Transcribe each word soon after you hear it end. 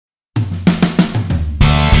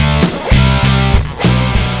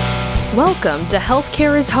Welcome to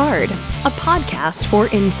Healthcare is Hard, a podcast for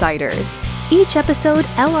insiders. Each episode,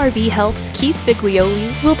 LRV Health's Keith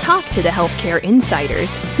Figlioli will talk to the healthcare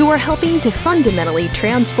insiders who are helping to fundamentally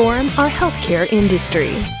transform our healthcare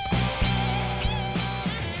industry.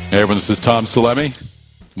 Hey everyone, this is Tom Salemi.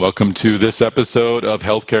 Welcome to this episode of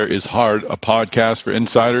Healthcare is Hard, a podcast for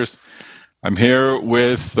insiders. I'm here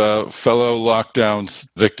with fellow lockdowns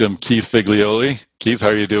victim Keith Figlioli. Keith, how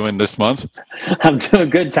are you doing this month? I'm doing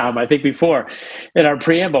good, Tom. I think before, in our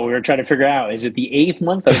preamble, we were trying to figure out, is it the 8th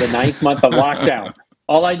month or the 9th month of lockdown?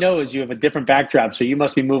 All I know is you have a different backdrop, so you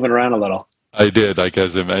must be moving around a little. I did. Like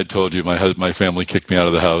as I told you, my family kicked me out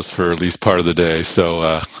of the house for at least part of the day.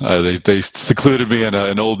 So they secluded me in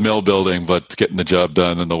an old mill building, but getting the job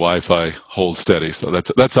done and the Wi-Fi holds steady. So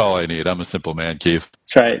that's all I need. I'm a simple man, Keith.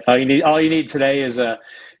 That's right. All you need today is a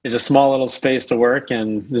small little space to work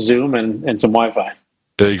and Zoom and some Wi-Fi.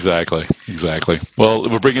 Exactly. Well,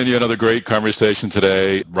 we're bringing you another great conversation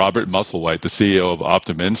today. Robert Musselwhite, the CEO of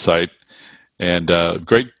Optum Insight, and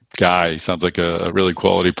great guy. Sounds like a really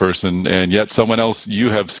quality person, and yet someone else you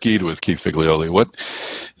have skied with, Keith Figlioli. What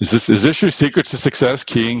is this? Is this your secret to success?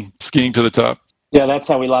 Skiing to the top? Yeah, that's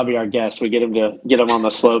how we lobby our guests. We get them on the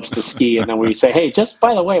slopes to ski, and then we say, "Hey, just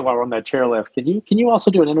by the way, while we're on that chairlift, can you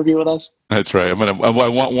also do an interview with us?" That's right. I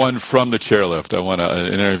want one from the chairlift. I want an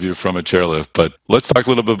interview from a chairlift. But let's talk a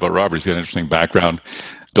little bit about Robert. He's got an interesting background.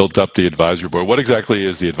 Built up the advisory board. What exactly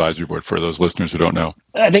is the advisory board for those listeners who don't know?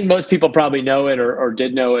 I think most people probably know it or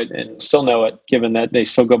did know it and still know it, given that they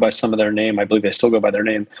still go by some of their name. I believe they still go by their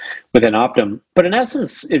name within Optum. But in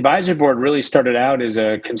essence, advisory board really started out as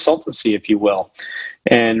a consultancy, if you will,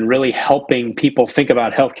 and really helping people think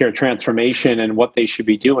about healthcare transformation and what they should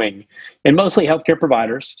be doing. And mostly healthcare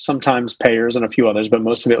providers, sometimes payers and a few others, but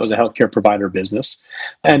most of it was a healthcare provider business.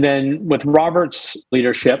 And then with Robert's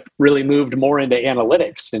leadership, really moved more into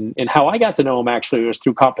analytics. And how I got to know him actually was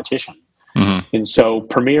through competition. Mm-hmm. And so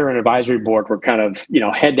Premier and Advisory Board were kind of,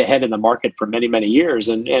 head to head in the market for many, many years.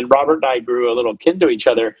 And Robert and I grew a little kin to each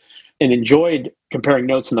other and enjoyed comparing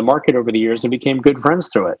notes in the market over the years and became good friends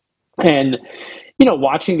through it. And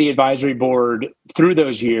watching the advisory board through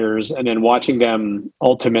those years and then watching them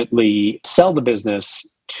ultimately sell the business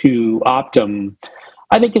to Optum,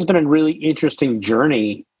 I think has been a really interesting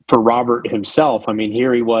journey for Robert himself. I mean,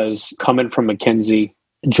 here he was coming from McKinsey,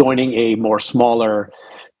 joining a more smaller,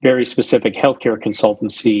 very specific healthcare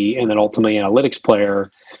consultancy, and then ultimately analytics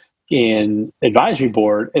player in advisory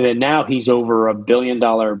board. And then now he's over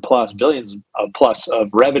billions plus of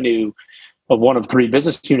revenue of one of three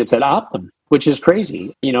business units at Optum, which is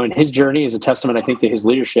crazy. And his journey is a testament, I think, to his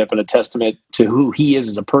leadership and a testament to who he is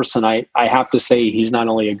as a person. I have to say he's not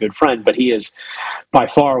only a good friend, but he is by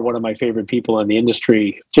far one of my favorite people in the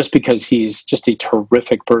industry, just because he's just a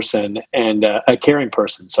terrific person and a caring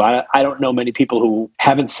person. So I don't know many people who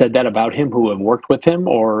haven't said that about him, who have worked with him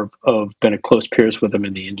or have been a close peers with him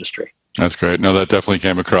in the industry. That's great. No, that definitely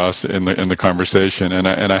came across in the conversation. And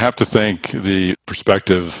I have to think the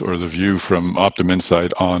perspective or the view from Optum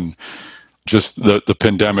Insight on just the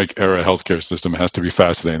pandemic era healthcare system has to be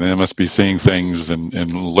fascinating. They must be seeing things and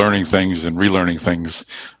learning things and relearning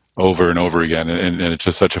things over and over again. And it's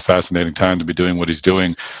just such a fascinating time to be doing what he's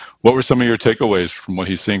doing. What were some of your takeaways from what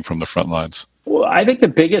he's seeing from the front lines? Well, I think the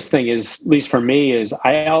biggest thing is, at least for me, is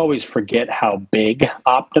I always forget how big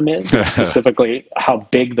Optum is, specifically how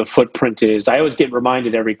big the footprint is. I always get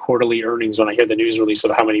reminded every quarterly earnings when I hear the news release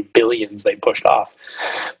of how many billions they pushed off.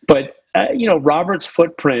 But, Robert's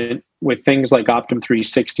footprint with things like Optum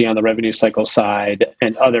 360 on the revenue cycle side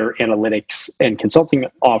and other analytics and consulting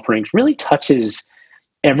offerings really touches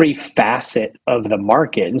every facet of the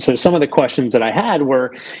market. And so some of the questions that I had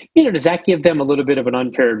were, does that give them a little bit of an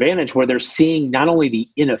unfair advantage where they're seeing not only the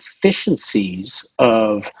inefficiencies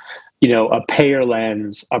of, a payer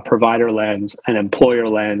lens, a provider lens, an employer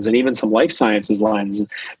lens, and even some life sciences lens,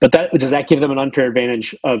 but does that give them an unfair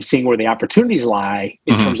advantage of seeing where the opportunities lie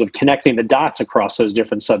in terms of connecting the dots across those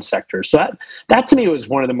different subsectors? So that to me was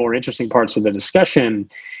one of the more interesting parts of the discussion,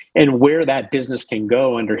 and where that business can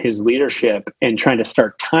go under his leadership and trying to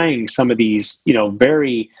start tying some of these,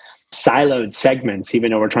 very siloed segments,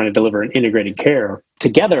 even though we're trying to deliver an integrated care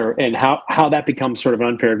together, and how that becomes sort of an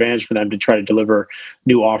unfair advantage for them to try to deliver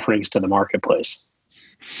new offerings to the marketplace.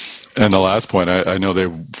 And the last point, I know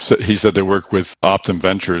he said they work with Optum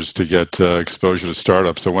Ventures to get exposure to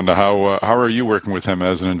startups. So I wonder how are you working with him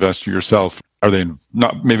as an investor yourself? Are they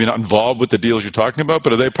maybe not involved with the deals you're talking about,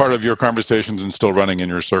 but are they part of your conversations and still running in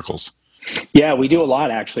your circles? Yeah, we do a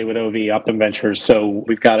lot actually with OV Optum Ventures. So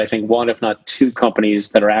we've got, I think, one, if not two companies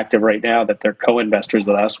that are active right now that they're co-investors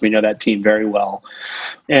with us. We know that team very well.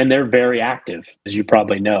 And they're very active, as you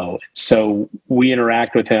probably know. So we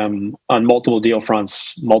interact with them on multiple deal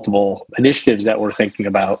fronts, multiple initiatives that we're thinking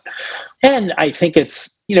about. And I think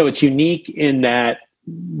it's unique in that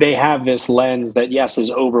they have this lens that, yes,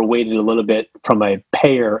 is overweighted a little bit from a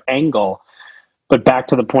payer angle. But back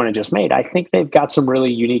to the point I just made, I think they've got some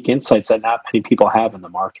really unique insights that not many people have in the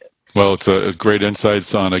market. Well, it's a great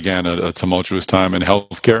insights on, again, a tumultuous time in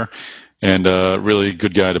healthcare, and a really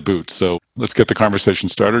good guy to boot. So let's get the conversation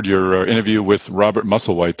started. Your interview with Robert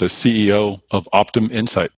Musselwhite, the CEO of Optum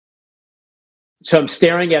Insight. So I'm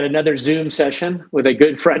staring at another Zoom session with a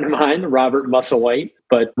good friend of mine, Robert Musselwhite.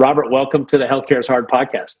 But Robert, welcome to the Healthcare is Hard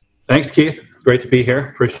podcast. Thanks, Keith. Great to be here.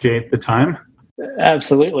 Appreciate the time.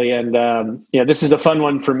 Absolutely. And, this is a fun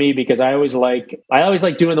one for me because I always like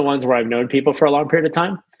doing the ones where I've known people for a long period of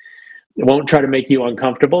time. I won't try to make you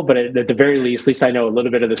uncomfortable, but at the very least I know a little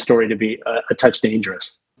bit of the story to be a touch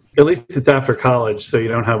dangerous. At least it's after college, so you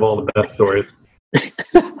don't have all the best stories.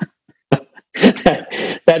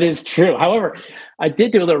 That is true. However, I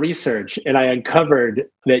did do a little research and I uncovered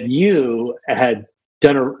that you had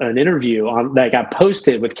done an interview that got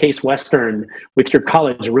posted with Case Western with your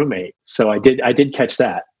college roommate. So I did catch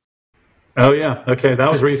that. Oh yeah. Okay.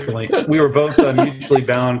 That was recently. We were both mutually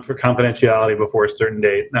bound for confidentiality before a certain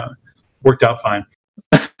date. No, worked out fine.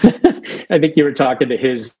 I think you were talking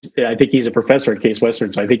to I think he's a professor at Case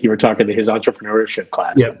Western. So I think you were talking to his entrepreneurship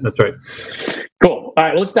class. Yeah, that's right. Cool. All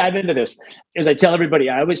right. Well, let's dive into this. As I tell everybody,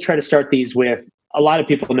 I always try to start these with, a lot of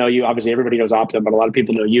people know you. Obviously everybody knows Optum, but a lot of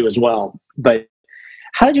people know you as well. But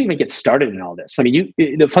how did you even get started in all this? I mean,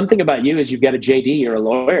 the fun thing about you is you've got a JD, you're a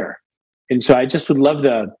lawyer. And so I just would love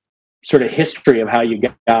the sort of history of how you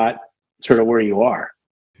got sort of where you are.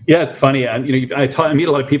 Yeah, it's funny. I meet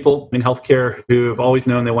a lot of people in healthcare who have always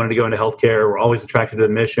known they wanted to go into healthcare, or always attracted to the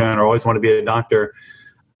mission, or always want to be a doctor.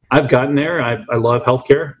 I've gotten there. I love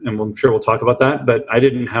healthcare, and I'm sure we'll talk about that, but I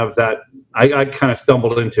didn't have that. I kind of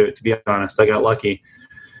stumbled into it, to be honest. I got lucky.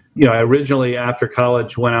 I originally, after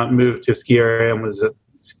college, went out and moved to a ski area and was a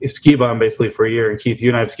ski bum basically for a year. And Keith, you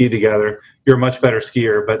and I have skied together. You're a much better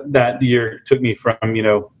skier, but that year took me from,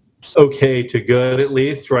 okay to good, at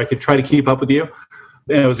least, where I could try to keep up with you.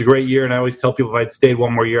 And it was a great year. And I always tell people if I'd stayed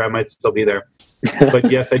one more year, I might still be there.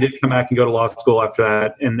 But yes, I did come back and go to law school after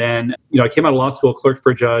that. And then, I came out of law school, clerked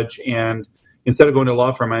for a judge. And instead of going to a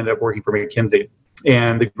law firm, I ended up working for McKinsey.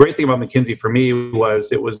 And the great thing about McKinsey for me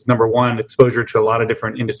was it was, number one, exposure to a lot of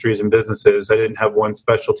different industries and businesses. I didn't have one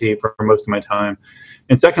specialty for most of my time.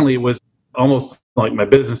 And secondly, it was almost like my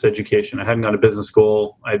business education. I hadn't gone to business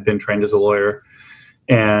school. I'd been trained as a lawyer.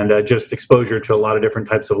 And just exposure to a lot of different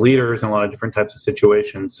types of leaders and a lot of different types of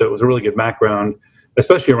situations. So it was a really good background,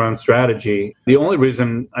 especially around strategy. The only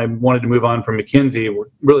reason I wanted to move on from McKinsey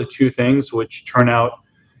were really two things, which turn out,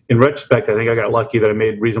 in retrospect, I think I got lucky that I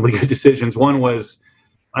made reasonably good decisions. One was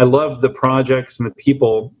I loved the projects and the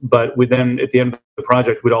people, but we then, at the end of the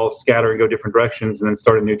project, we'd all scatter and go different directions and then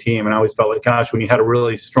start a new team. And I always felt like, gosh, when you had a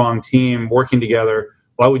really strong team working together,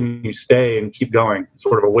 why wouldn't you stay and keep going? It's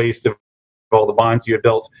sort of a waste of all the bonds you had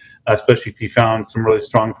built, especially if you found some really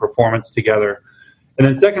strong performance together. And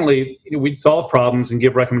then secondly, we'd solve problems and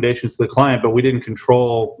give recommendations to the client, but we didn't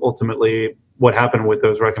control ultimately what happened with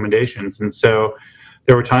those recommendations. And so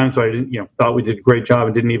there were times where I didn't, thought we did a great job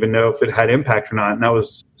and didn't even know if it had impact or not. And that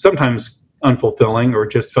was sometimes unfulfilling, or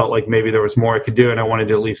just felt like maybe there was more I could do. And I wanted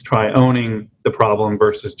to at least try owning the problem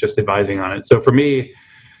versus just advising on it. So for me,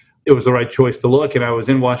 it was the right choice to look. And I was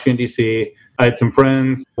in Washington, D.C. I had some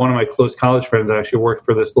friends. One of my close college friends actually worked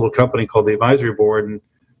for this little company called the Advisory Board, and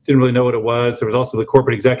didn't really know what it was. There was also the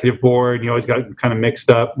Corporate Executive Board. And you always got kind of mixed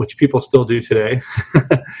up, which people still do today.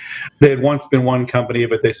 They had once been one company,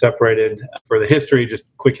 but they separated. For the history, just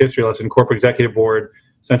quick history lesson, Corporate Executive Board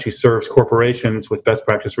essentially serves corporations with best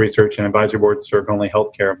practice research, and Advisory Board served only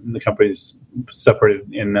healthcare. And the company's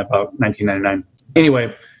separated in about 1999.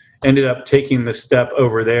 Anyway, ended up taking the step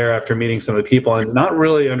over there after meeting some of the people and not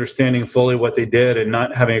really understanding fully what they did and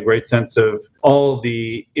not having a great sense of all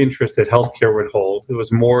the interest that healthcare would hold. It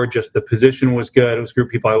was more just the position was good. It was a group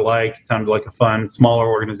of people I liked. It sounded like a fun, smaller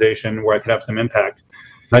organization where I could have some impact.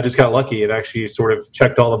 I just got lucky. It actually sort of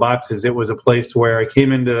checked all the boxes. It was a place where I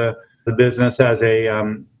came into the business as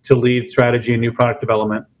to lead strategy and new product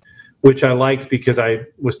development, which I liked because I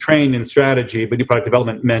was trained in strategy, but new product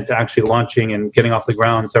development meant actually launching and getting off the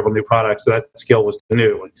ground several new products. So that skill was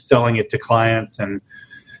new, like selling it to clients and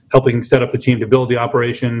helping set up the team to build the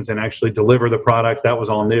operations and actually deliver the product, that was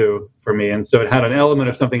all new for me. And so it had an element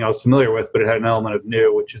of something I was familiar with, but it had an element of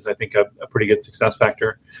new, which is, I think, a pretty good success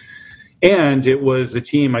factor. And it was a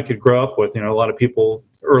team I could grow up with, a lot of people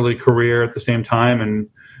early career at the same time and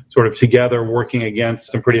sort of together working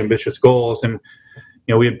against some pretty ambitious goals. And,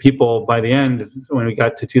 we had people by the end, when we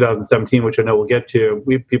got to 2017, which I know we'll get to,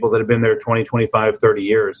 we have people that have been there 20, 25, 30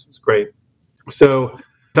 years. It's great. So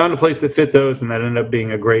found a place that fit those, and that ended up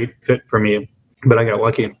being a great fit for me, but I got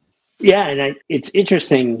lucky. Yeah, and it's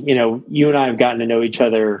interesting, you and I have gotten to know each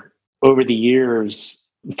other over the years,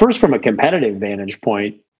 first from a competitive vantage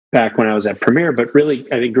point back when I was at Premier, but really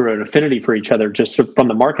I think grew an affinity for each other just from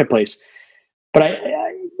the marketplace. But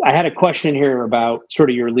I had a question here about sort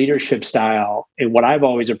of your leadership style, and what I've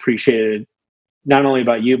always appreciated, not only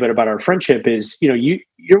about you, but about our friendship is,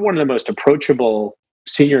 you're one of the most approachable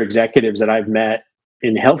senior executives that I've met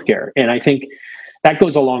in healthcare. And I think that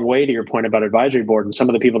goes a long way to your point about advisory board and some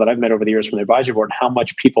of the people that I've met over the years from the advisory board, and how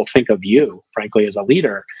much people think of you, frankly, as a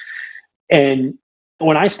leader. And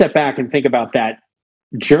when I step back and think about that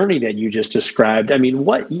journey that you just described, I mean,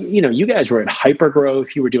 you guys were at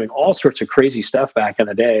hypergrowth. You were doing all sorts of crazy stuff back in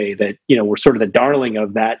the day that, were sort of the darling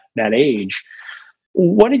of that age.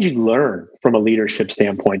 What did you learn from a leadership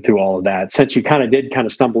standpoint through all of that, since you did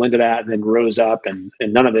stumble into that and then rose up, and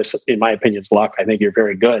none of this, in my opinion, is luck. I think you're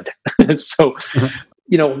very good. So,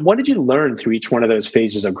 what did you learn through each one of those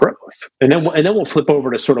phases of growth? And then we'll flip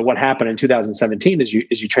over to sort of what happened in 2017 as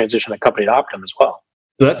you transition the company to Optum as well.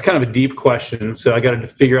 So that's kind of a deep question. So I got to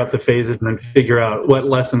figure out the phases and then figure out what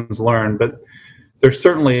lessons learned. But there's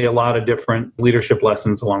certainly a lot of different leadership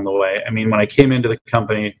lessons along the way. I mean, when I came into the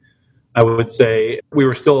company, I would say we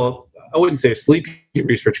were still, I wouldn't say a sleepy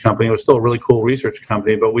research company. It was still a really cool research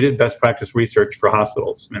company, but we did best practice research for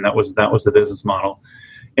hospitals. I mean, that was the business model.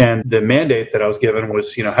 And the mandate that I was given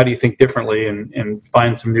was, how do you think differently and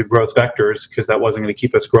find some new growth vectors, because that wasn't going to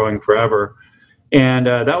keep us growing forever. And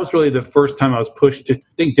that was really the first time I was pushed to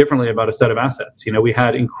think differently about a set of assets. We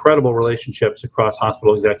had incredible relationships across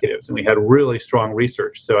hospital executives, and we had really strong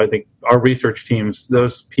research. So I think our research teams,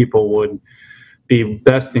 those people would be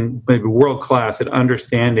best in, maybe world-class at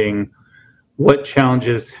understanding what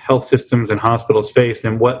challenges health systems and hospitals faced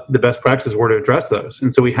and what the best practices were to address those.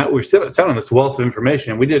 And so we sat on this wealth of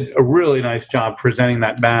information, and we did a really nice job presenting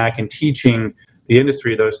that back and teaching the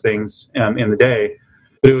industry those things in the day.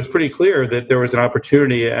 But it was pretty clear that there was an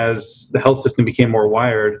opportunity as the health system became more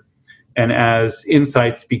wired and as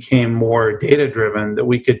insights became more data-driven, that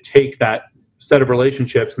we could take that set of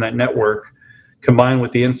relationships and that network, combined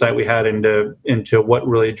with the insight we had into what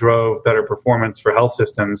really drove better performance for health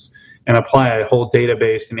systems, and apply a whole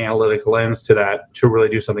database and analytic lens to that to really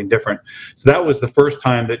do something different. So that was the first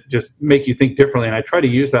time that just make you think differently. And I try to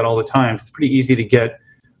use that all the time. It's pretty easy to get,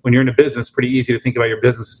 when you're in a business, pretty easy to think about your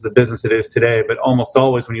business as the business it is today. But almost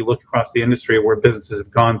always when you look across the industry where businesses have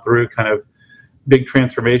gone through kind of big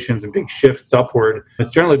transformations and big shifts upward, it's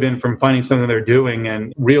generally been from finding something they're doing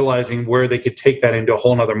and realizing where they could take that into a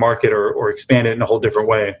whole other market or expand it in a whole different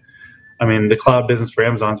way. I mean, the cloud business for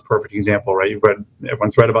Amazon is a perfect example, right?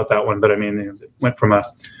 Everyone's read about that one, but I mean, it went from an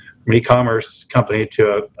e-commerce company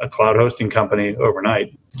to a cloud hosting company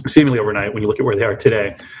overnight, seemingly overnight when you look at where they are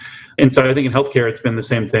today. And so I think in healthcare, it's been the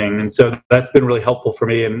same thing. And so that's been really helpful for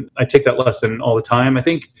me. And I take that lesson all the time. I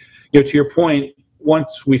think, to your point,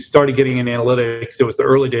 once we started getting in analytics, it was the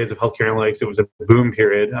early days of healthcare analytics. It was a boom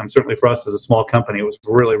period. Certainly for us as a small company, it was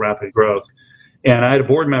really rapid growth. And I had a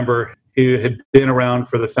board member who had been around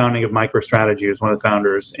for the founding of MicroStrategy. He was one of the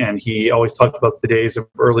founders. And he always talked about the days of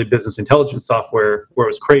early business intelligence software where it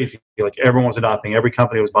was crazy. Like everyone was adopting, every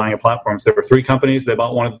company was buying a platform. So there were 3 companies, they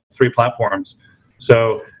bought one of the 3 platforms.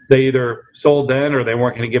 So they either sold then or they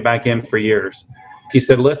weren't going to get back in for years. He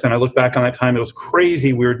said, listen, I look back on that time, it was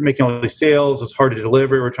crazy. We were making all these sales. It was hard to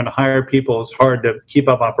deliver. We were trying to hire people. It was hard to keep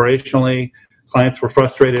up operationally. Clients were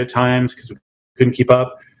frustrated at times because we couldn't keep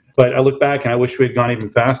up. But I look back and I wish we had gone even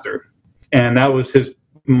faster. And that was his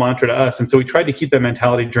mantra to us. And so we tried to keep that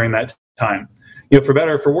mentality during that time. For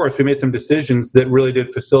better or for worse, we made some decisions that really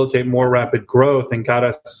did facilitate more rapid growth and got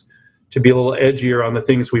us to be a little edgier on the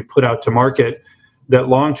things we put out to market that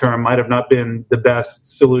long-term might have not been the best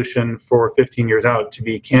solution for 15 years out, to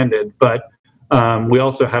be candid. But we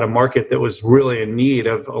also had a market that was really in need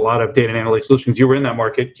of a lot of data and analytics solutions. You were in that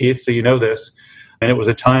market, Keith, so you know this. And it was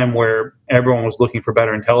a time where everyone was looking for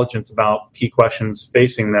better intelligence about key questions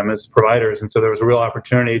facing them as providers. And so there was a real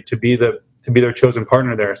opportunity to be their chosen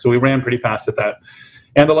partner there. So we ran pretty fast at that.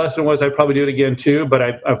 And the lesson was I'd probably do it again too, but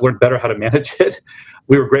I've learned better how to manage it.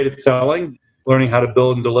 We were great at selling. learning how to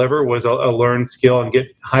build and deliver was a learned skill, and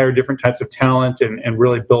hire different types of talent and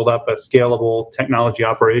really build up a scalable technology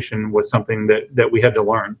operation was something that we had to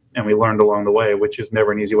learn, and we learned along the way, which is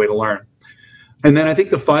never an easy way to learn. And then I think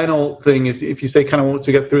the final thing is, if you say kind of once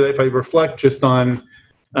we get through that, if I reflect just on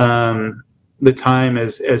the time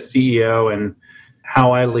as CEO and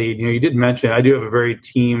how I lead, you did mention I do have a very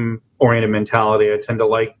team-oriented mentality. I tend to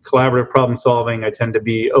like collaborative problem solving. I tend to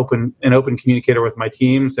be an open communicator with my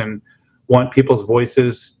teams and want people's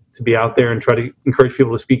voices to be out there and try to encourage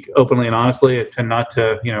people to speak openly and honestly. I tend not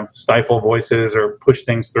to, stifle voices or push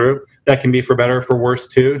things through. That can be for better or for worse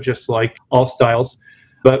too, just like all styles.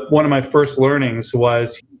 But one of my first learnings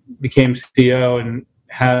was became CEO and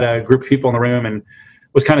had a group of people in the room and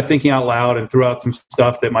was kind of thinking out loud and threw out some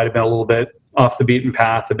stuff that might have been a little bit off the beaten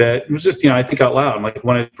path a bit. It was just, I think out loud. I'm like,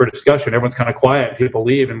 for discussion, everyone's kind of quiet. People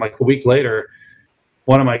leave. And like a week later,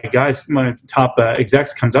 one of my top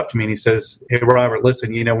execs comes up to me and he says, "Hey, Robert,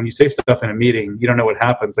 listen, when you say stuff in a meeting, you don't know what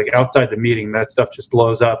happens. Like outside the meeting, that stuff just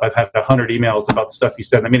blows up. I've had 100 emails about the stuff you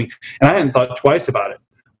said in the meeting." And I hadn't thought twice about it.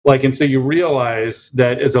 And so you realize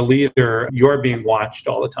that as a leader, you're being watched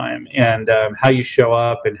all the time, and how you show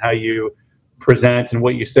up and how you present and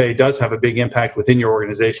what you say does have a big impact within your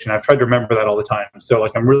organization. I've tried to remember that all the time. So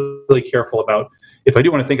I'm really careful about, if I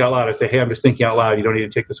do want to think out loud, I say, "Hey, I'm just thinking out loud. You don't need to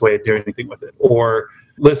take this away and do anything with it." Or,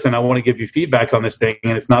 "Listen, I want to give you feedback on this thing,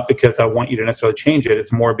 and it's not because I want you to necessarily change it.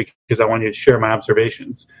 It's more because I want you to share my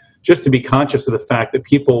observations." Just to be conscious of the fact that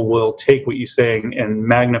people will take what you say and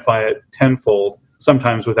magnify it tenfold,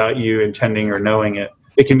 sometimes without you intending or knowing it.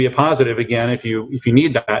 It can be a positive, again, if you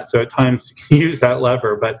need that. So at times you can use that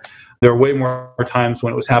lever, but there are way more times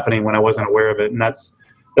when it was happening when I wasn't aware of it. And that's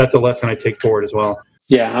a lesson I take forward as well.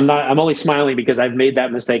 Yeah, I'm only smiling because I've made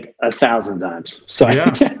that mistake 1,000 times. So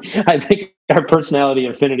yeah. I think our personality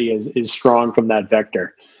affinity is strong from that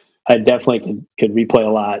vector. I definitely could replay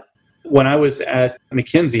a lot. When I was at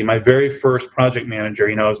McKinsey, my very first project manager,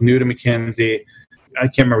 I was new to McKinsey. I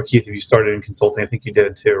can't remember, Keith, if you started in consulting. I think you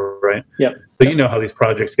did too, right? Yep. But you know how these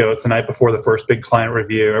projects go. It's the night before the first big client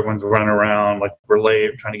review. Everyone's running around like we're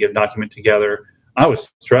late, trying to get a document together. I was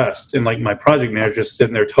stressed, and my project manager just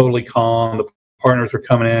sitting there totally calm. The partners were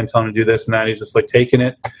coming in, telling him to do this and that. He's just taking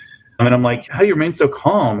it. And I'm like, "How do you remain so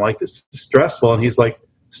calm? This is stressful." And he's like,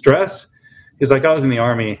 "Stress?" He's like, "I was in the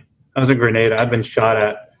Army. I was in Grenada. I've been shot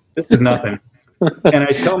at. This is nothing." And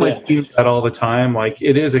I tell my team that all the time.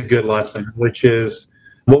 It is a good lesson, which is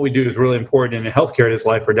what we do is really important. In healthcare, it is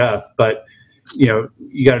life or death. But, you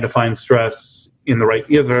got to define stress in the right,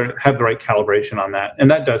 you have to have the right calibration on that. And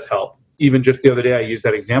that does help. Even just the other day, I used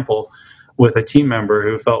that example with a team member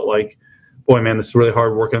who felt like, "Boy, man, this is really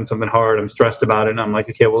hard, working on something hard. I'm stressed about it." And I'm like,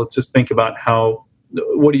 "Okay, well, let's just think about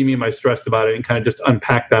what do you mean by stressed about it?" And kind of just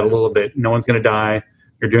unpack that a little bit. No one's going to die.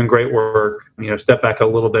 You're doing great work. Step back a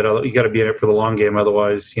little bit. You got to be in it for the long game.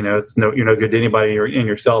 Otherwise, you're no good to anybody or in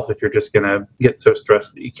yourself if you're just going to get so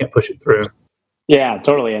stressed that you can't push it through. Yeah,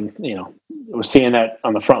 totally. And, we're seeing that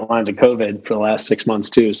on the front lines of COVID for the last 6 months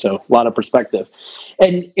too. So a lot of perspective.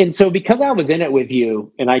 And so because I was in it with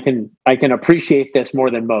you, and I can appreciate this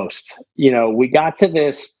more than most, we got to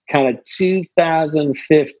this kind of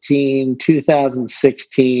 2015,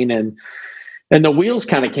 2016, and the wheels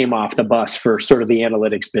kind of came off the bus for sort of the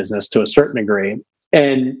analytics business to a certain degree.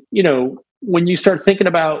 And, when you start thinking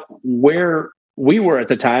about where we were at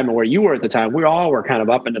the time and where you were at the time, we all were kind of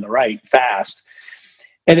up and to the right fast.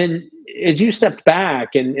 And then as you stepped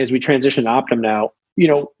back and as we transitioned to Optum now,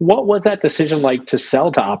 what was that decision like to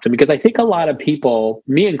sell to Optum? Because I think a lot of people,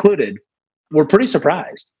 me included, were pretty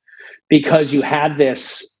surprised because you had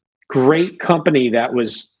this great company that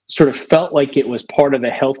was sort of felt like it was part of the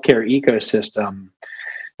healthcare ecosystem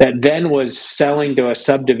that then was selling to a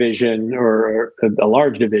subdivision or a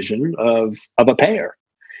large division of a payer.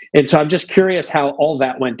 And so I'm just curious how all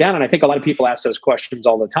that went down. And I think a lot of people ask those questions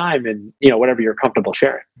all the time, and whatever you're comfortable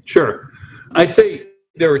sharing. Sure. I'd say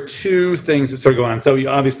there were two things that started going on. So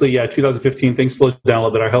obviously, 2015, things slowed down a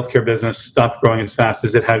little bit. Our healthcare business stopped growing as fast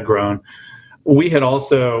as it had grown. We had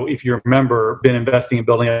also, if you remember, been investing in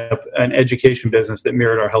building up an education business that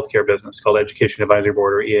mirrored our healthcare business called Education Advisory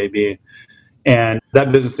Board, or EAB. And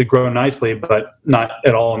that business had grown nicely, but not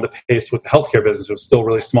at all in the pace with the healthcare business. It was still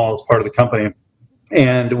really small as part of the company.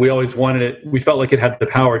 And we always wanted it, we felt like it had the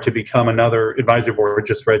power to become another advisory board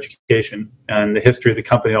just for education. And the history of the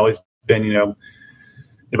company had always been,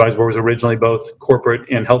 advisory board was originally both corporate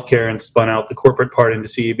and healthcare and spun out the corporate part into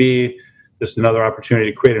CEB. This is another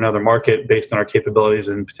opportunity to create another market based on our capabilities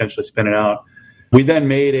and potentially spin it out. We then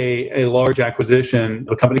made a large acquisition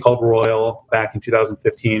of a company called Royal back in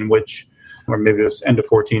 2015, which or maybe it was end of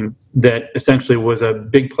 14, that essentially was a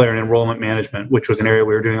big player in enrollment management, which was an area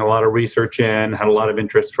we were doing a lot of research in, had a lot of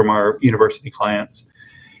interest from our university clients.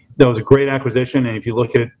 That was a great acquisition, and if you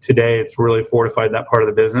look at it today, it's really fortified that part of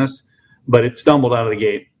the business, but it stumbled out of the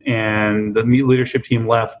gate, and the leadership team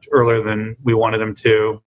left earlier than we wanted them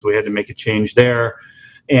to. So we had to make a change there.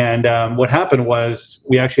 And what happened was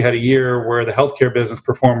we actually had a year where the healthcare business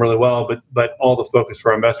performed really well, but all the focus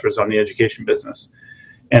for our investors was on the education business.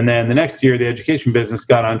 And then the next year, the education business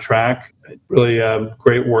got on track. Really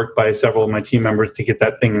great work by several of my team members to get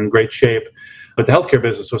that thing in great shape. But the healthcare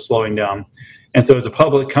business was slowing down. And so as a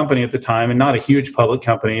public company at the time, and not a huge public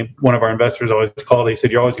company, one of our investors always called, he said,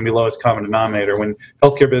 you're always going to be lowest common denominator. When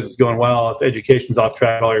healthcare business is going well, if education's off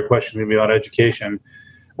track, all your questions are going to be about education.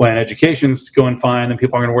 When education's going fine, then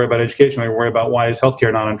people aren't going to worry about education. They're going to worry about why is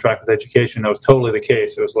healthcare not on track with education. That was totally the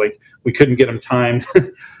case. It was like we couldn't get them timed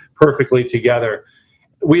perfectly together.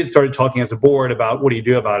 We had started talking as a board about what do you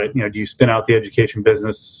do about it? Do you spin out the education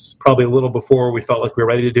business probably a little before we felt like we were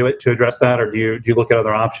ready to do it to address that, or do you look at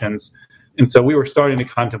other options? And so we were starting to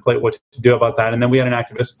contemplate what to do about that. And then we had an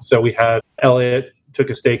activist. So we had Elliott took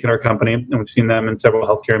a stake in our company, and we've seen them in several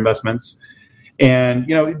healthcare investments. And,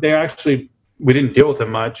 they actually, we didn't deal with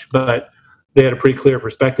them much, but they had a pretty clear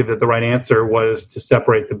perspective that the right answer was to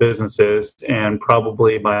separate the businesses, and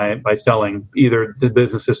probably by selling either the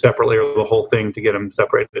businesses separately or the whole thing to get them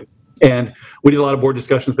separated. And we did a lot of board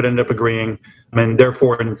discussions, but ended up agreeing. And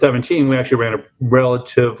therefore, in 2017, we actually ran a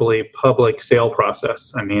relatively public sale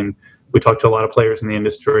process. We talked to a lot of players in the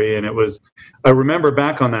industry, and I remember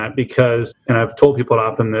back on that because, and I've told people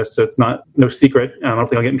at Optum this, so it's no secret. I don't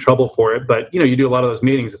think I'll get in trouble for it, but you do a lot of those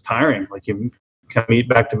meetings. It's tiring. Like you kind of meet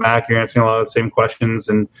back to back, you're answering a lot of the same questions,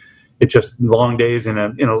 and it's just long days in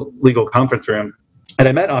a legal conference room. And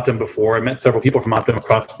I met Optum before. I met several people from Optum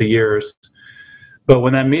across the years. But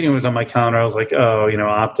when that meeting was on my calendar, I was like, oh,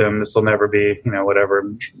 Optum, this will never be,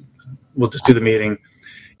 whatever. We'll just do the meeting.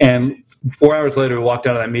 And 4 hours later, we walked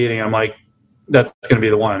out of that meeting. I'm like, that's going to be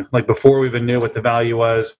the one. Like before we even knew what the value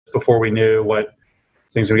was, before we knew what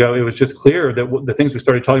things would go, it was just clear that the things we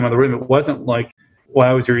started talking about in the room, it wasn't like,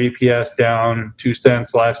 why was your EPS down 2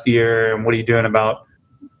 cents last year? And what are you doing about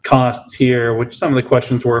costs here? Which some of the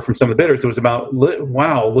questions were from some of the bidders. It was about,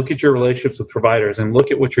 wow, look at your relationships with providers and look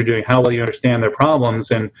at what you're doing, how well you understand their problems.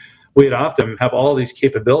 And we at Optum have all these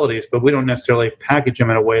capabilities, but we don't necessarily package them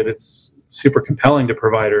in a way that's super compelling to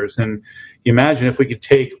providers. And you imagine if we could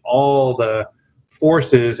take all the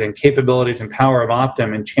forces and capabilities and power of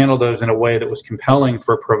Optum and channel those in a way that was compelling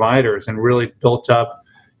for providers and really built up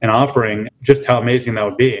an offering, just how amazing that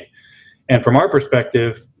would be. And from our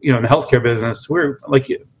perspective, in the healthcare business, we're like,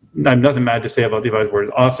 I have nothing bad to say about the Advisory Board.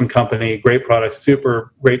 Awesome company, great products,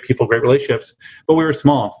 super great people, great relationships, but we were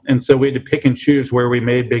small. And so we had to pick and choose where we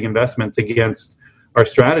made big investments against our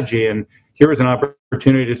strategy. And here was an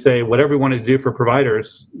opportunity to say whatever we wanted to do for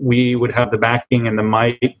providers, we would have the backing and the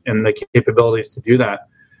might and the capabilities to do that.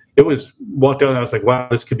 It was walked out and I was like, wow,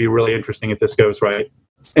 this could be really interesting if this goes right.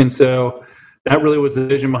 And so that really was the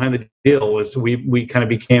vision behind the deal, was we kind of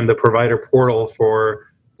became the provider portal for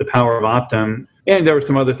the power of Optum. And there were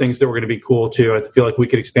some other things that were going to be cool too. I feel like we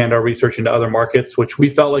could expand our research into other markets, which we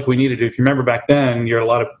felt like we needed to. If you remember back then, you had a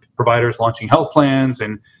lot of providers launching health plans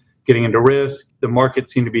and getting into risk. The market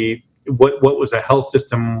seemed to be what was a health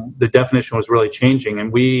system. The definition was really changing,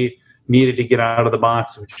 and we needed to get out of the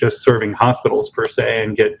box of just serving hospitals per se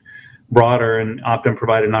and get broader. And Optum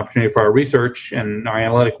provided an opportunity for our research and our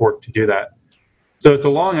analytic work to do that. So it's a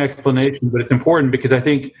long explanation, but it's important because I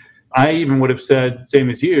think I even would have said, same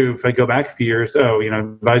as you, if I go back a few years,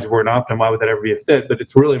 Advisory Board and Optum, why would that ever be a fit? But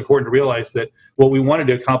it's really important to realize that what we wanted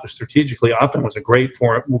to accomplish strategically, Optum was a great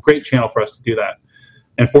channel for us to do that.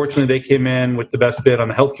 And fortunately, they came in with the best bid on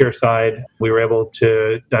the healthcare side. We were able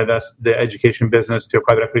to divest the education business to a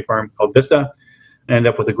private equity firm called Vista and end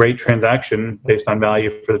up with a great transaction based on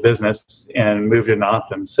value for the business and moved into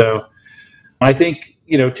Optum. So I think,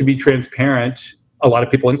 to be transparent, a lot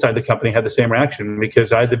of people inside the company had the same reaction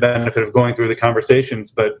because I had the benefit of going through the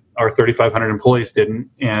conversations, but our 3,500 employees didn't.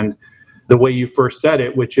 And the way you first said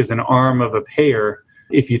it, which is an arm of a payer,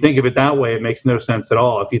 if you think of it that way, it makes no sense at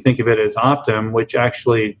all. If you think of it as Optum, which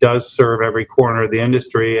actually does serve every corner of the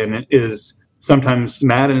industry and it is sometimes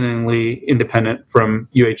maddeningly independent from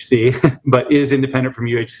UHC, but is independent from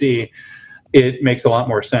UHC, it makes a lot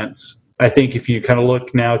more sense. I think if you kind of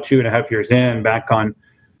look now 2.5 years in back on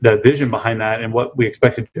the vision behind that and what we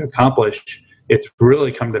expected to accomplish, it's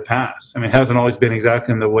really come to pass. I mean, it hasn't always been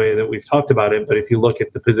exactly in the way that we've talked about it, but if you look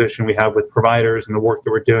at the position we have with providers and the work that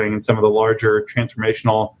we're doing and some of the larger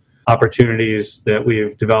transformational opportunities that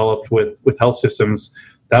we've developed with health systems,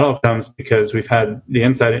 that all comes because we've had the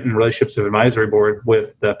insight and relationships of advisory board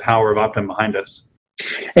with the power of Optum behind us.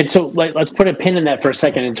 And so let's put a pin in that for a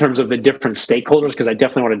second in terms of the different stakeholders, because I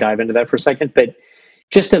definitely want to dive into that for a second. But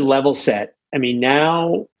just a level set, I mean,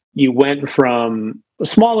 now you went from a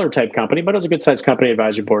smaller type company, but it was a good sized company,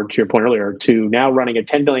 advisory board, to your point earlier, to now running a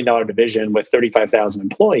 $10 billion division with 35,000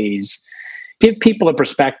 employees. Give people a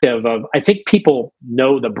perspective of, I think people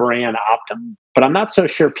know the brand Optum, but I'm not so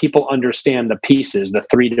sure people understand the pieces, the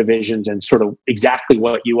three divisions, and sort of exactly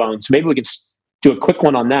what you own. So maybe we could do a quick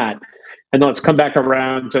one on that. And then let's come back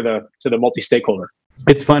around to the multi-stakeholder.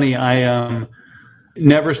 It's funny. I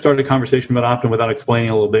never started a conversation about Optum without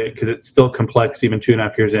explaining a little bit, because it's still complex even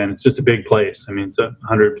 2.5 years in. It's just a big place. I mean, it's a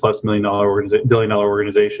 $100+ billion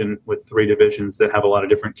organization with three divisions that have a lot of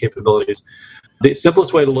different capabilities. The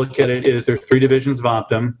simplest way to look at it is there's three divisions of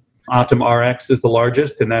Optum. Optum Rx is the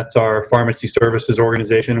largest, and that's our pharmacy services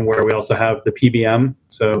organization, where we also have the PBM,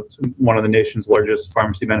 so it's one of the nation's largest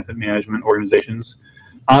pharmacy benefit management organizations.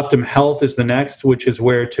 Optum Health is the next, which is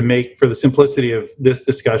where, to make, for the simplicity of this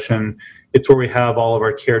discussion, it's where we have all of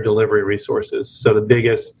our care delivery resources. So the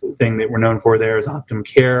biggest thing that we're known for there is Optum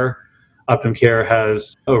Care. Optum Care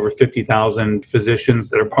has over 50,000 physicians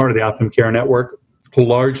that are part of the Optum Care network,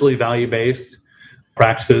 largely value-based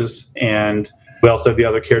practices. And we also have the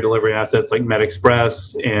other care delivery assets like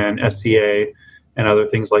MedExpress and SCA and other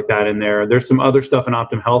things like that in there. There's some other stuff in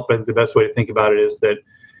Optum Health, but the best way to think about it is that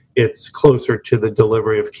it's closer to the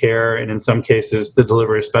delivery of care, and in some cases, the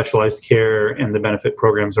delivery of specialized care and the benefit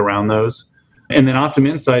programs around those. And then Optum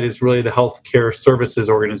Insight is really the healthcare services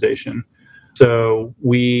organization. So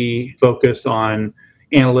we focus on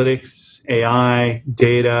analytics, AI,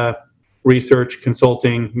 data, research,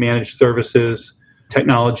 consulting, managed services,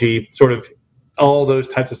 technology, sort of all those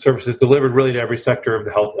types of services delivered really to every sector of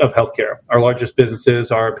healthcare. Our largest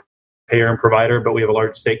businesses are payer and provider, but we have a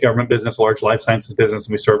large state government business, a large life sciences business,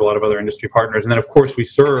 and we serve a lot of other industry partners. And then, of course, we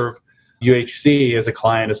serve UHC as a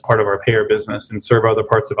client as part of our payer business, and serve other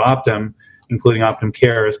parts of Optum, including Optum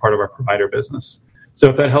Care, as part of our provider business. So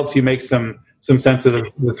if that helps you make some sense of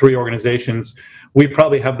the three organizations, we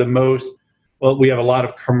probably have we have a lot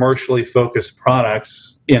of commercially focused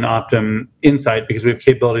products in Optum Insight, because we have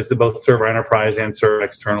capabilities that both serve our enterprise and serve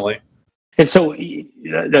externally. And so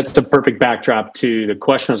that's the perfect backdrop to the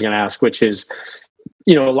question I was going to ask, which is,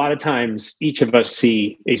 a lot of times each of us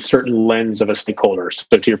see a certain lens of a stakeholder.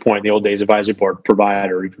 So to your point, in the old days, advisory board,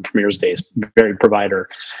 provider, even Premier's days, very provider.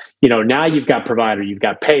 Now you've got provider, you've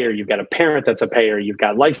got payer, you've got a parent that's a payer, you've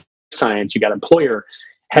got life science, you've got employer.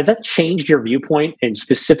 Has that changed your viewpoint? And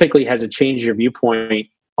specifically, has it changed your viewpoint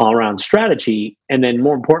all around strategy? And then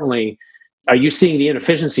more importantly, are you seeing the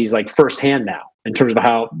inefficiencies like firsthand now in terms of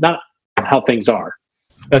how things are?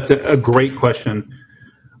 That's a great question.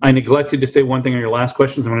 I neglected to say one thing on your last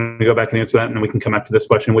question, so I'm going to go back and answer that, and then we can come back to this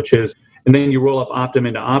question, which is, and then you roll up Optum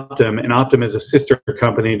into Optum, and Optum is a sister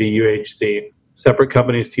company to UHC, separate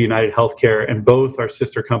companies to United Healthcare, and both are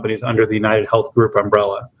sister companies under the United Health Group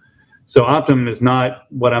umbrella. So Optum is not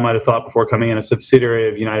what I might have thought before coming in, a subsidiary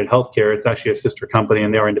of United Healthcare. It's actually a sister company,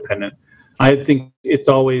 and they are independent. I think it's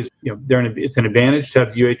always, it's an advantage to have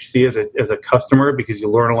UHC as a customer, because you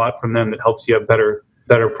learn a lot from them that helps you have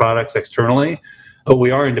better products externally. But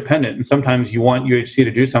we are independent, and sometimes you want UHC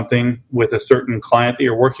to do something with a certain client that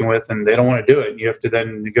you're working with, and they don't want to do it. You have to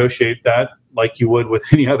then negotiate that like you would with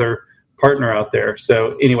any other partner out there.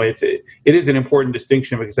 So anyway, it is an important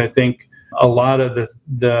distinction, because I think a lot of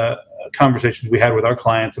the conversations we had with our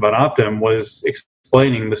clients about Optum was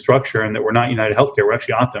explaining the structure, and that we're not United Healthcare, we're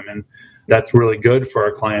actually Optum. And that's really good for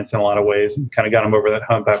our clients in a lot of ways, and kind of got them over that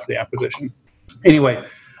hump after the acquisition. Anyway,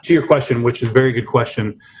 to your question, which is a very good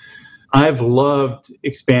question, I've loved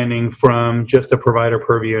expanding from just a provider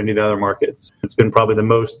purview into the other markets. It's been probably the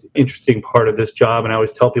most interesting part of this job. And I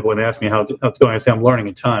always tell people when they ask me how it's going, I say I'm learning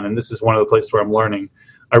a ton. And this is one of the places where I'm learning.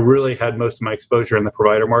 I really had most of my exposure in the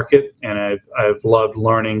provider market, and I've loved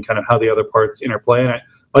learning kind of how the other parts interplay. And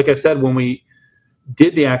like I said, when we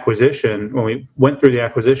did the acquisition, when we went through the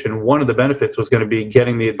acquisition, one of the benefits was going to be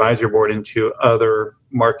getting the advisory board into other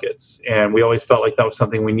markets. And we always felt like that was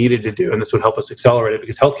something we needed to do, and this would help us accelerate it,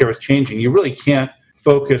 because healthcare was changing. You really can't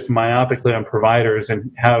focus myopically on providers and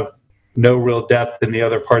have no real depth in the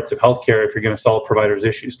other parts of healthcare if you're going to solve providers'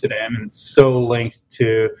 issues today. I mean, it's so linked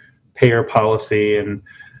to payer policy and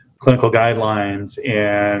clinical guidelines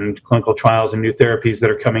and clinical trials and new therapies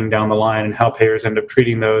that are coming down the line, and how payers end up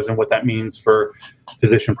treating those and what that means for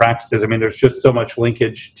physician practices. I mean, there's just so much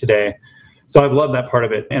linkage today. So I've loved that part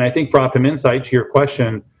of it. And I think for Optum Insight, to your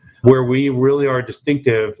question, Where we really are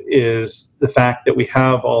distinctive is the fact that we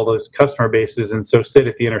have all those customer bases and so sit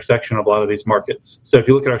at the intersection of a lot of these markets. So if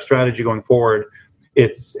you look at our strategy going forward,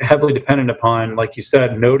 it's heavily dependent upon, like you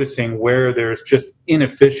said, noticing where there's just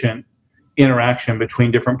inefficient interaction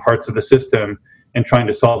between different parts of the system and trying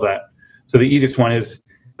to solve that. So the easiest one is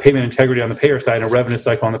payment integrity on the payer side and revenue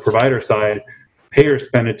cycle on the provider side. Payers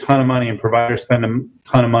spend a ton of money and providers spend a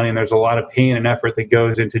ton of money, and there's a lot of pain and effort that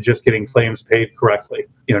goes into just getting claims paid correctly.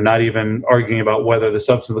 Not even arguing about whether the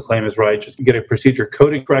substance of the claim is right, just get a procedure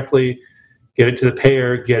coded correctly, get it to the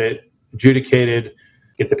payer, get it adjudicated,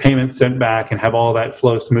 get the payment sent back, and have all that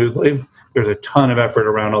flow smoothly. There's a ton of effort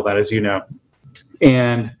around all that, as you know.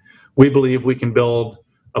 And we believe we can build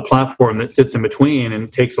a platform that sits in between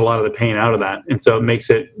and takes a lot of the pain out of that. And so it makes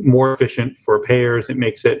it more efficient for payers. It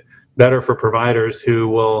makes it better for providers who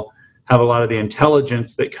will have a lot of the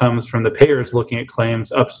intelligence that comes from the payers looking at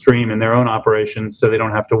claims upstream in their own operations, so they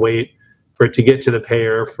don't have to wait for it to get to the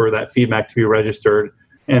payer for that feedback to be registered.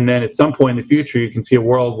 And then at some point in the future, you can see a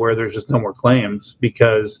world where there's just no more claims,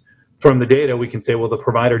 because from the data, we can say, well, the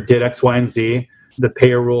provider did X, Y, and Z. The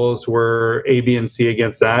payer rules were A, B, and C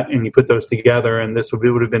against that, and you put those together, and this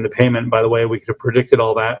would have been the payment. By the way, we could have predicted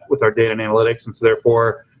all that with our data and analytics, and so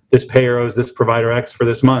therefore, this payer owes this provider X for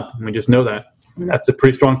this month, and we just know that. That's a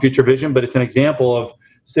pretty strong future vision, but it's an example of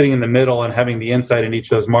sitting in the middle and having the insight in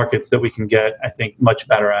each of those markets that we can get, I think, much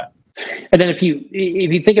better at. And then if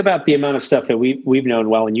you think about the amount of stuff that we've known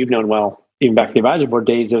well and you've known well, even back to the advisory board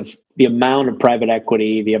days, of the amount of private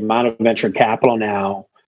equity, the amount of venture capital now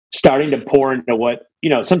starting to pour into what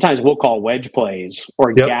sometimes we'll call wedge plays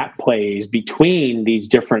or gap plays between these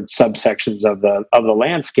different subsections of the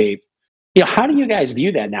landscape. How do you guys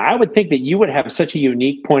view that now? I would think that you would have such a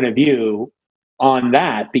unique point of view on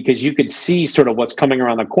that, because you could see sort of what's coming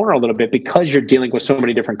around the corner a little bit, because you're dealing with so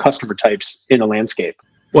many different customer types in the landscape.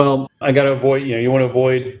 Well, I got to avoid, you want to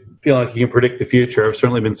avoid feeling like you can predict the future. I've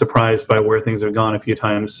certainly been surprised by where things have gone a few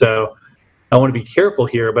times. So I want to be careful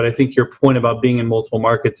here, but I think your point about being in multiple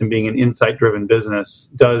markets and being an insight-driven business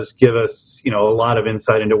does give us, a lot of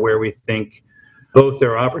insight into where we think both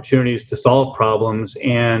there are opportunities to solve problems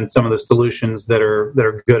and some of the solutions that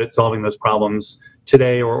are good at solving those problems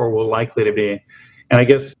today or will likely to be. And I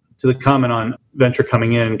guess to the comment on venture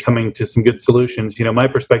coming in and coming to some good solutions, my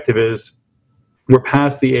perspective is we're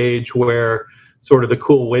past the age where sort of the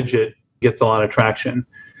cool widget gets a lot of traction.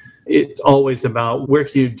 It's always about where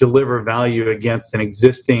can you deliver value against an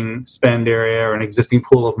existing spend area or an existing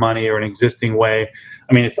pool of money or an existing way.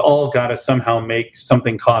 I mean, it's all got to somehow make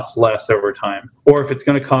something cost less over time. Or if it's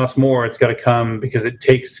going to cost more, it's got to come because it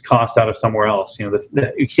takes costs out of somewhere else.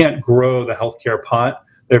 You can't grow the healthcare pot.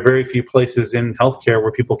 There are very few places in healthcare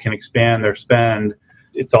where people can expand their spend.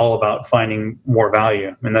 It's all about finding more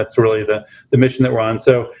value. And that's really the mission that we're on.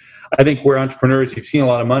 So I think we're entrepreneurs. You've seen a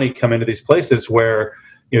lot of money come into these places where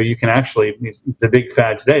you can actually, the big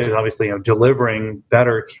fad today is obviously delivering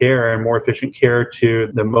better care and more efficient care to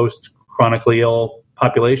the most chronically ill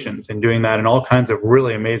populations, and doing that in all kinds of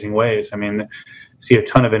really amazing ways. I mean, see a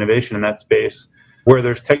ton of innovation in that space. Where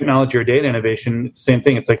there's technology or data innovation, it's the same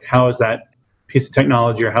thing. It's like, how is that piece of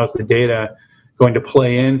technology or how's the data going to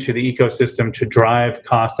play into the ecosystem to drive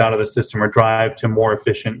costs out of the system or drive to more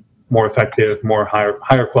efficient, more effective, more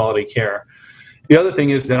higher quality care? The other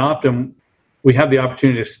thing is that Optum, we have the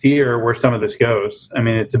opportunity to steer where some of this goes. I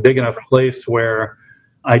mean, it's a big enough place where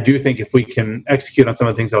I do think if we can execute on some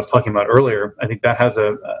of the things I was talking about earlier, I think that has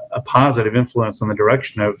a positive influence on the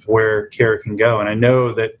direction of where care can go. And I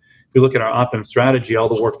know that if you look at our Optum strategy, all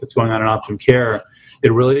the work that's going on in Optum Care,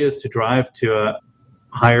 it really is to drive to a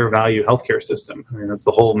higher value healthcare system. I mean, that's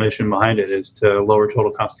the whole mission behind it, is to lower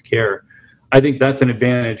total cost of care. I think that's an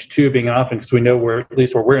advantage too, being an Optum, because we know at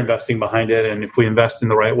least where we're investing behind it. And if we invest in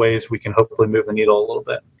the right ways, we can hopefully move the needle a little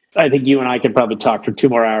bit. I think you and I could probably talk for 2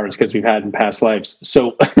 more hours because we've had in past lives.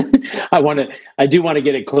 So I do want to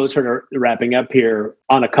get it closer to wrapping up here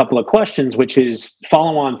on a couple of questions, which is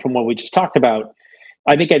follow on from what we just talked about.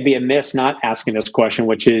 I think I'd be amiss not asking this question,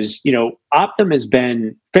 which is, Optum has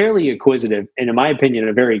been fairly acquisitive and, in my opinion,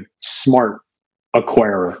 a very smart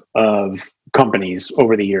acquirer of companies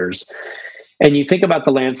over the years. And you think about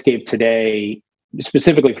the landscape today,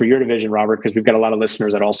 specifically for your division, Robert, because we've got a lot of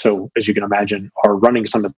listeners that also, as you can imagine, are running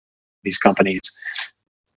some of these companies.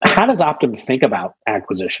 How does Optum think about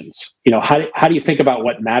acquisitions? How do you think about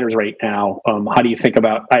what matters right now? How do you think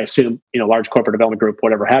about, I assume, large corporate development group,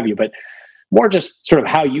 whatever have you, but more just sort of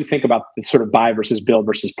how you think about the sort of buy versus build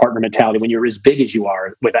versus partner mentality when you're as big as you are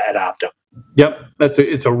at Optum? Yep,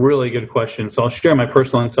 it's a really good question. So I'll share my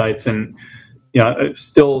personal insights, and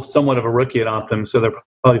still somewhat of a rookie at Optum, so there are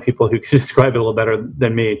probably people who can describe it a little better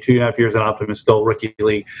than me. 2.5 years at Optum is still rookie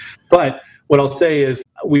league. But what I'll say is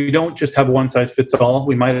we don't just have one size fits all.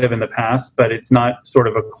 We might have in the past, but it's not sort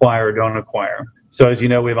of acquire or don't acquire. So as you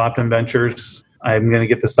know, we have Optum Ventures. I'm going to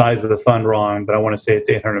get the size of the fund wrong, but I want to say it's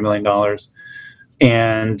 $800 million.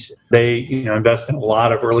 And they invest in a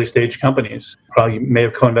lot of early stage companies. Probably may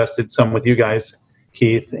have co-invested some with you guys,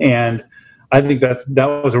 Keith. And I think that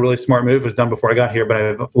was a really smart move. It was done before I got here, but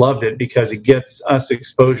I've loved it because it gets us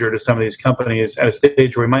exposure to some of these companies at a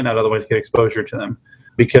stage where we might not otherwise get exposure to them.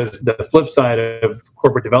 Because the flip side of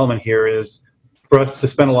corporate development here is for us to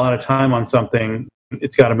spend a lot of time on something,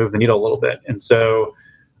 it's got to move the needle a little bit. And so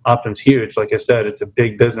Optum's huge. Like I said, it's a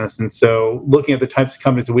big business. And so looking at the types of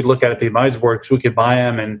companies that we'd look at the advisory board, because we could buy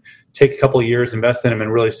them and take a couple of years, invest in them,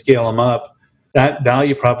 and really scale them up. That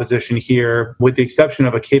value proposition here, with the exception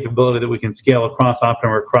of a capability that we can scale across Optum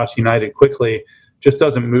or across United quickly, just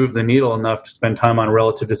doesn't move the needle enough to spend time on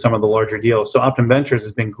relative to some of the larger deals. So Optum Ventures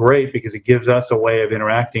has been great because it gives us a way of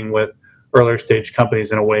interacting with earlier stage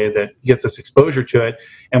companies in a way that gets us exposure to it.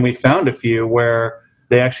 And we found a few where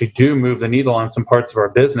they actually do move the needle on some parts of our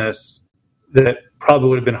business that probably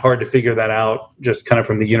would have been hard to figure that out just kind of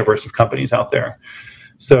from the universe of companies out there.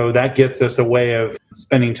 So that gets us a way of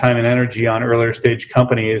spending time and energy on earlier stage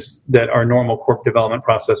companies that our normal corporate development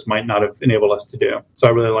process might not have enabled us to do. So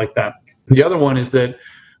I really like that. The other one is that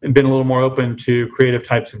I've been a little more open to creative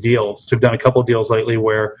types of deals. So I've done a couple of deals lately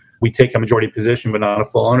where we take a majority position but not a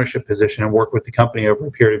full ownership position and work with the company over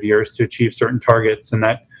a period of years to achieve certain targets. And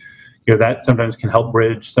that that sometimes can help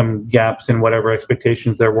bridge some gaps in whatever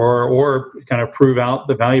expectations there were, or kind of prove out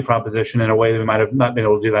the value proposition in a way that we might have not been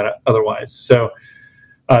able to do that otherwise. So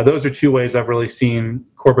those are two ways I've really seen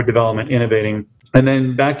corporate development innovating. And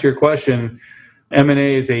then back to your question,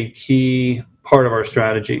 M&A is a key part of our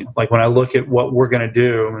strategy. Like when I look at what we're going to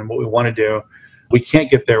do and what we want to do, we can't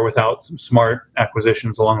get there without some smart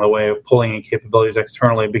acquisitions along the way of pulling in capabilities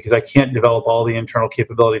externally, because I can't develop all the internal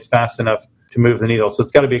capabilities fast enough to move the needle. So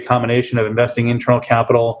it's got to be a combination of investing internal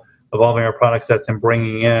capital, evolving our product sets, and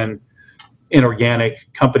bringing in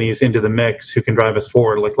inorganic companies into the mix who can drive us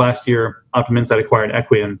forward. Like last year, Optum Insight acquired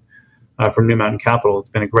Equian from New Mountain Capital. It's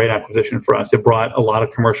been a great acquisition for us. It brought a lot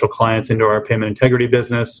of commercial clients into our payment integrity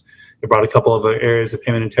business. It brought a couple of areas of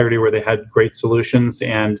payment integrity where they had great solutions,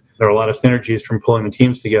 and there are a lot of synergies from pulling the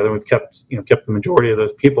teams together. We've kept the majority of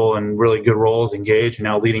those people in really good roles, engaged, and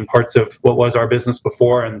now leading parts of what was our business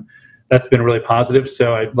before, and that's been really positive.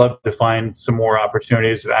 So I'd love to find some more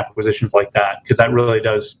opportunities of acquisitions like that, because that really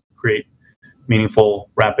does create meaningful,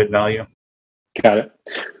 rapid value. Got it.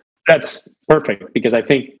 That's perfect, because I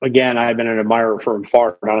think, again, I've been an admirer from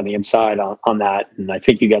far, not on the inside on that, and I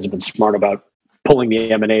think you guys have been smart about pulling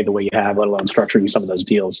the M&A the way you have, let alone structuring some of those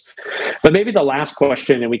deals. But maybe the last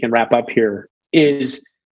question, and we can wrap up here, is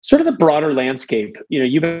sort of the broader landscape.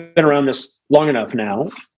 You've been around this long enough now,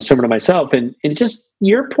 similar to myself, and just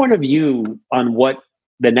your point of view on what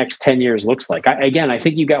the next 10 years looks like. I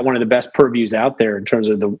think you got one of the best purviews out there in terms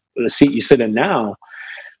of the seat you sit in now.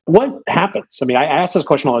 What happens? I mean, I ask this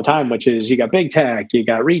question all the time, which is you got big tech, you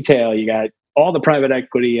got retail, you got all the private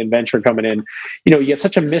equity and venture coming in. You get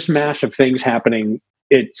such a mismatch of things happening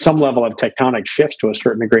at some level of tectonic shifts to a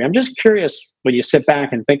certain degree. I'm just curious, when you sit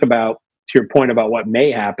back and think about, to your point about what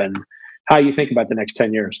may happen, how you think about the next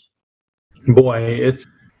 10 years. Boy, it's,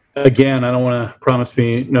 again, I don't want to promise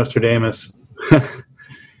me Nostradamus.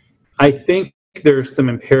 I think there's some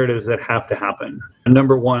imperatives that have to happen.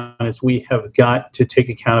 Number one is we have got to take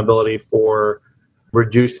accountability for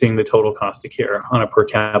reducing the total cost of care on a per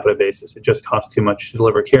capita basis. It just costs too much to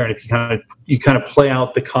deliver care. And if you kind of play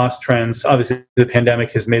out the cost trends, obviously the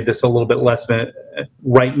pandemic has made this a little bit less of a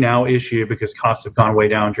right now issue because costs have gone way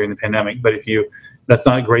down during the pandemic. But that's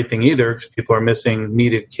not a great thing either, because people are missing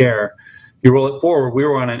needed care. You roll it forward, we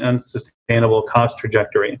were on an unsustainable cost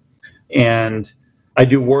trajectory. And I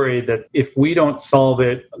do worry that if we don't solve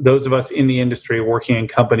it, those of us in the industry working in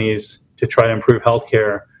companies to try to improve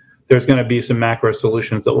healthcare, there's going to be some macro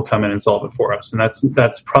solutions that will come in and solve it for us. And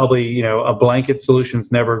that's probably, a blanket solution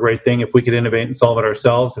is never a great thing. If we could innovate and solve it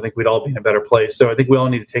ourselves, I think we'd all be in a better place. So I think we all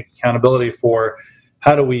need to take accountability for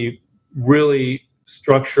how do we really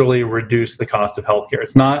structurally reduce the cost of healthcare.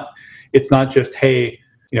 It's not just, hey,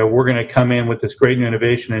 we're going to come in with this great new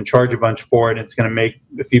innovation and charge a bunch for it. It's going to make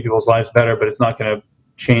a few people's lives better, but it's not going to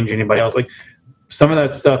change anybody else. Like some of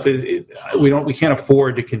that stuff we can't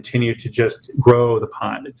afford to continue to just grow the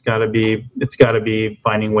pond. It's got to be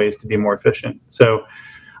finding ways to be more efficient. So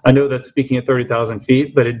I know that's speaking at 30,000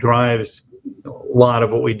 feet, but it drives a lot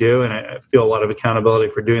of what we do, and I feel a lot of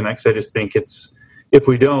accountability for doing that, because I just think it's If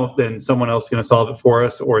we don't, then someone else is going to solve it for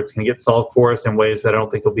us, or it's going to get solved for us in ways that I don't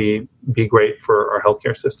think will be great for our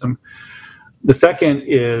healthcare system. The second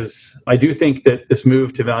is, I do think that this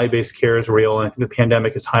move to value-based care is real, and I think the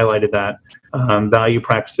pandemic has highlighted that. Value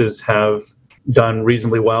practices have done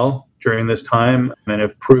reasonably well during this time and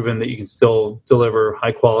have proven that you can still deliver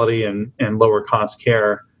high quality and lower cost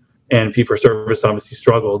care. And fee-for-service obviously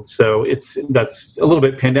struggled. So that's a little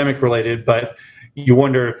bit pandemic related, but you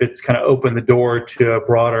wonder if it's kind of opened the door to a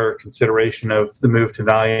broader consideration of the move to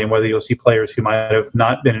value and whether you'll see players who might have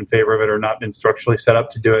not been in favor of it or not been structurally set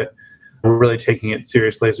up to do it, really taking it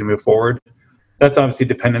seriously as we move forward. That's obviously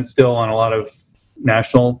dependent still on a lot of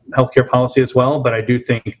national healthcare policy as well, but I do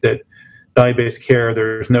think that value-based care,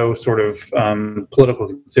 there's no sort of political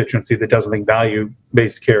constituency that doesn't think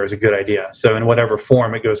value-based care is a good idea. So in whatever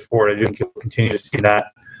form it goes forward, I do think you'll continue to see that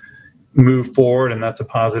move forward, and that's a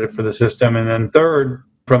positive for the system. And then third,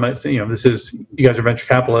 from it, you guys are venture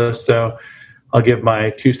capitalists, so I'll give my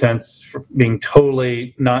 2 cents for being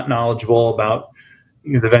totally not knowledgeable about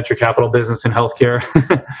the venture capital business in healthcare.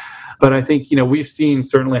 But I think, we've seen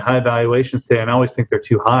certainly high valuations today, and I always think they're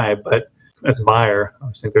too high, but as a buyer, I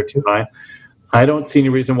always think they're too high. I don't see any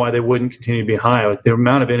reason why they wouldn't continue to be high. Like, the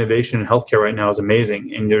amount of innovation in healthcare right now is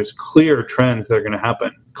amazing, and there's clear trends that are going to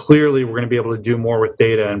happen. Clearly, we're going to be able to do more with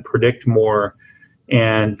data and predict more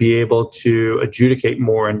and be able to adjudicate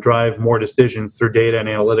more and drive more decisions through data and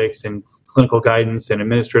analytics and clinical guidance and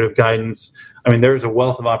administrative guidance. I mean, there's a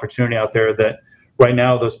wealth of opportunity out there that right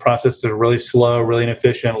now those processes are really slow, really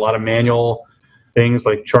inefficient, a lot of manual things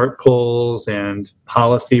like chart pulls and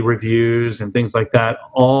policy reviews and things like that.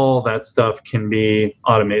 All that stuff can be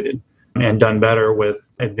automated and done better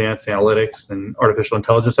with advanced analytics and artificial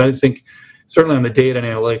intelligence. I think certainly on the data and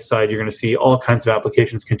analytics side, you're going to see all kinds of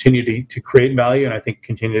applications continue to create value, and I think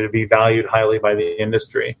continue to be valued highly by the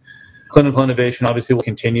industry. Clinical innovation obviously will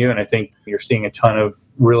continue, and I think you're seeing a ton of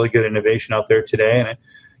really good innovation out there today. And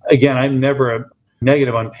again, I'm never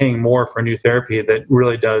negative on paying more for a new therapy that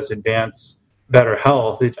really does advance better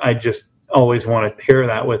health. I just always want to pair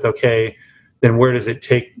that with, okay, then where does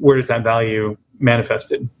that value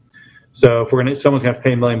manifested? So if someone's going to have to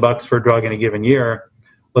pay $1 million for a drug in a given year,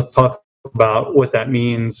 let's talk about what that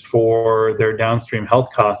means for their downstream health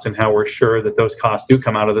costs and how we're sure that those costs do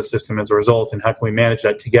come out of the system as a result, and how can we manage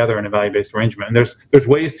that together in a value-based arrangement. And there's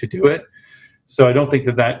ways to do it. So I don't think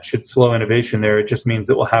that should slow innovation there. It just means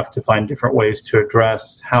that we'll have to find different ways to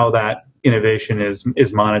address how that innovation is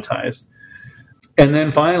monetized. And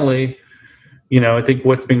then finally, I think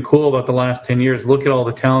what's been cool about the last 10 years, look at all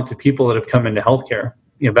the talented people that have come into healthcare.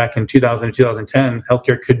 Back in 2000 and 2010,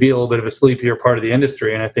 healthcare could be a little bit of a sleepier part of the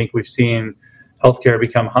industry. And I think we've seen healthcare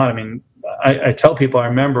become hot. I mean, I tell people, I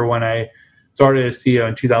remember when I started as CEO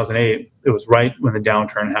in 2008, it was right when the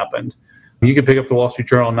downturn happened. You could pick up the Wall Street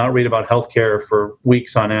Journal and not read about healthcare for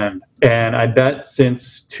weeks on end. And I bet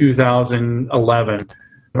since 2011,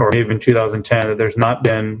 or even 2010, that there's not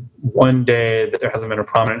been one day that there hasn't been a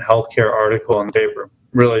prominent healthcare article in the paper,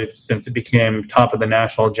 really, since it became top of the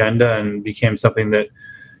national agenda and became something that,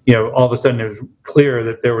 all of a sudden it was clear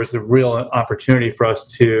that there was a real opportunity for us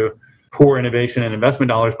to pour innovation and investment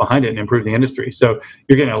dollars behind it and improve the industry. So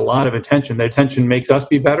you're getting a lot of attention. The attention makes us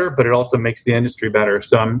be better, but it also makes the industry better.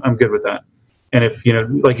 So I'm good with that. And if,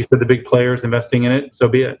 like you said, the big players investing in it, so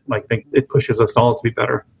be it. I think it pushes us all to be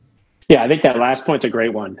better. Yeah, I think that last point's a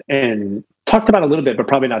great one, and talked about a little bit, but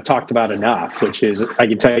probably not talked about enough, which is, I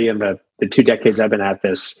can tell you in the 2 decades I've been at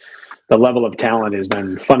this, the level of talent has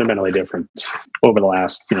been fundamentally different over the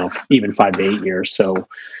last, even 5 to 8 years. So,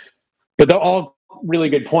 but they're all really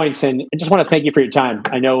good points. And I just want to thank you for your time.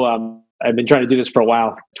 I know I've been trying to do this for a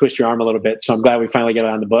while, twist your arm a little bit. So I'm glad we finally got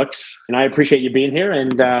it on the books, and I appreciate you being here,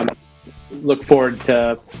 and look forward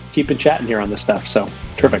to keeping chatting here on this stuff. So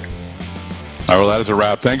terrific. All right, well, that is a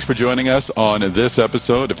wrap. Thanks for joining us on this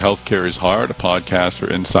episode of Healthcare is Hard, a podcast for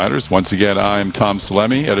insiders. Once again, I'm Tom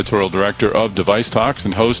Salemi, editorial director of Device Talks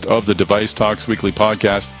and host of the Device Talks weekly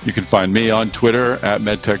podcast. You can find me on Twitter at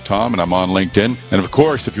MedTechTom, and I'm on LinkedIn. And of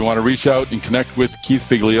course, if you want to reach out and connect with Keith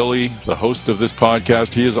Figlioli, the host of this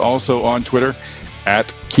podcast, he is also on Twitter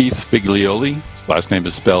at Keith Figlioli. His last name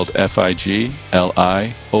is spelled Figlioli.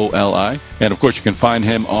 And of course, you can find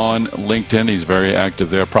him on LinkedIn. He's very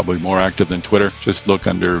active there, probably more active than Twitter. Just look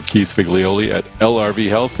under Keith Figlioli at LRV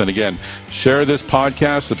Health. And again, share this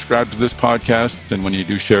podcast, subscribe to this podcast. And when you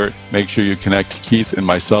do share it, make sure you connect Keith and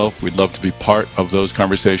myself. We'd love to be part of those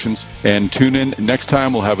conversations. And tune in next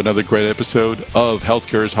time. We'll have another great episode of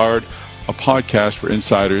Healthcare is Hard, a podcast for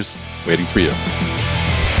insiders waiting for you.